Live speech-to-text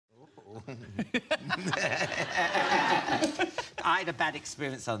I had a bad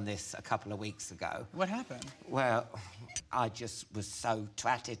experience on this a couple of weeks ago. What happened? Well, I just was so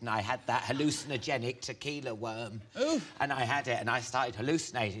twatted and I had that hallucinogenic tequila worm. Ooh. And I had it and I started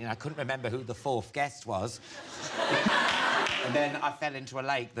hallucinating and I couldn't remember who the fourth guest was. And then I fell into a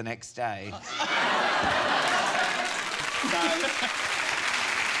lake the next day.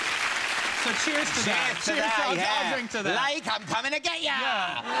 So cheers to that. Cheers to that, yeah. I'll drink to that. Lake, I'm coming to get ya!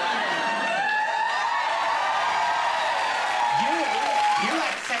 Yeah. You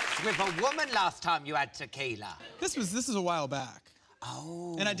had sex with a woman last time you had tequila. This is a while back.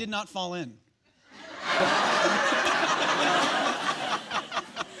 Oh. And I did not fall in.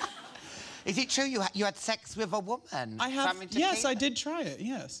 Is it true you had sex with a woman? I have. Yes, I did try it.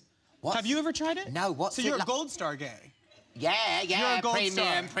 Yes. Have you ever tried it? No. What's so it you're like? a Gold Star gay. Yeah. You're a Gold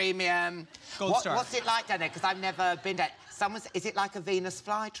premium. Gold Star. What's it like down there? Because I've never been there. Is it like a Venus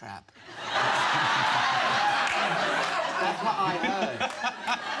flytrap? That's what I heard.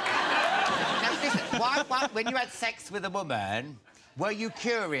 Now, listen, when you had sex with a woman, were you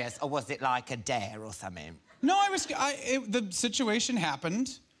curious or was it like a dare or something? No, the situation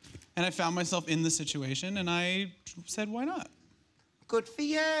happened, and I found myself in the situation, and I said, why not? Good for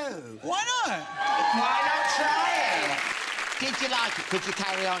you. Why not? Why not try it? Did you like it? Could you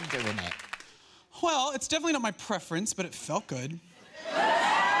carry on doing it? Well, it's definitely not my preference, but it felt good. Well,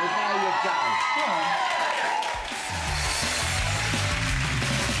 there you go. Yeah.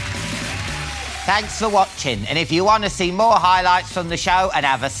 Thanks for watching, and if you want to see more highlights from the show and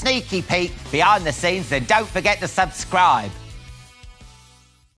have a sneaky peek behind the scenes, then don't forget to subscribe.